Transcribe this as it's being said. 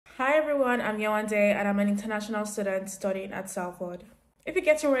Hi everyone, I'm Yawande and I'm an international student studying at Salford. If you're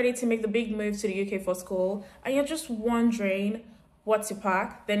getting ready to make the big move to the UK for school and you're just wondering what to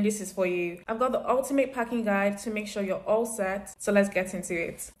pack, then this is for you. I've got the ultimate packing guide to make sure you're all set, so let's get into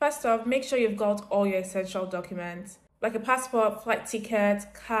it. First off, make sure you've got all your essential documents, like a passport, flight ticket,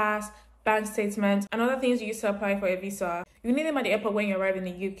 cash, bank statement, and other things you use to apply for a visa. You need them at the airport when you arrive in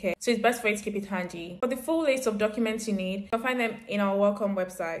the UK, so it's best for you to keep it handy. For the full list of documents you need, you'll find them in our welcome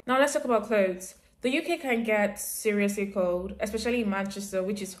website. Now let's talk about clothes. The UK can get seriously cold, especially in Manchester,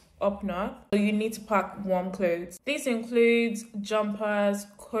 which is up north, so you need to pack warm clothes. This includes jumpers,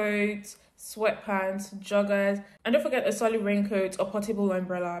 coats, sweatpants, joggers, and don't forget a solid raincoat or portable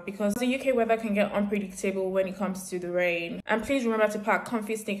umbrella because the UK weather can get unpredictable when it comes to the rain. And please remember to pack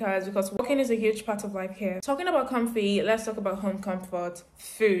comfy sneakers because walking is a huge part of life here. Talking about comfy, let's talk about home comfort.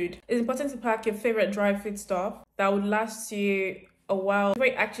 Food. It's important to pack your favorite dry food stuff that would last you a while before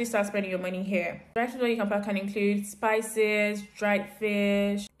you actually start spending your money here. Dry food that you can pack can include spices, dried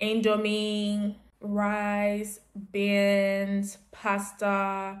fish, indomie, rice, beans,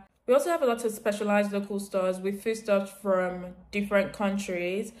 pasta. We also have a lot of specialized local stores with foodstuffs from different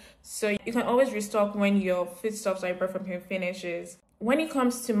countries, so you can always restock when your foodstuffs I brought from here finishes. When it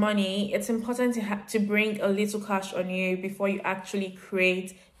comes to money, it's important to bring a little cash on you before you actually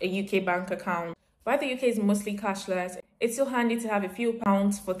create a UK bank account. While the UK is mostly cashless, it's still handy to have a few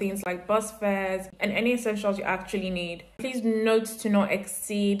pounds for things like bus fares and any essentials you actually need. Please note to not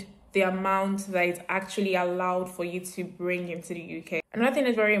exceed the amount that is actually allowed for you to bring into the UK. Another thing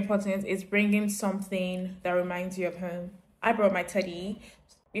that's very important is bringing something that reminds you of home. I brought my teddy.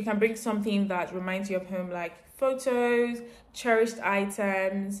 You can bring something that reminds you of home, like photos, cherished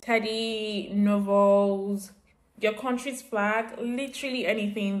items, teddy, novels, your country's flag, literally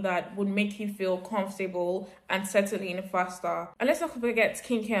anything that would make you feel comfortable and settle in faster. And let's not forget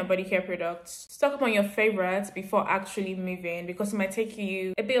skincare and body care products. Stock up on your favorites before actually moving because it might take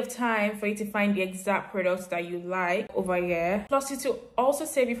you a bit of time for you to find the exact products that you like over here. Plus, it will also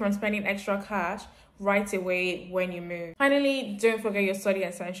save you from spending extra cash right away when you move. Finally, don't forget your study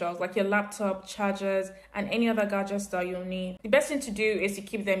essentials like your laptop, chargers, and any other gadgets that you'll need. The best thing to do is to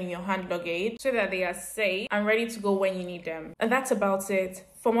keep them in your hand luggage so that they are safe and ready to go when you need them. And that's about it.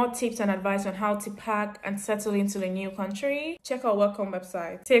 For more tips and advice on how to pack and settle into a new country, check our welcome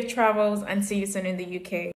website. Safe travels and see you soon in the UK.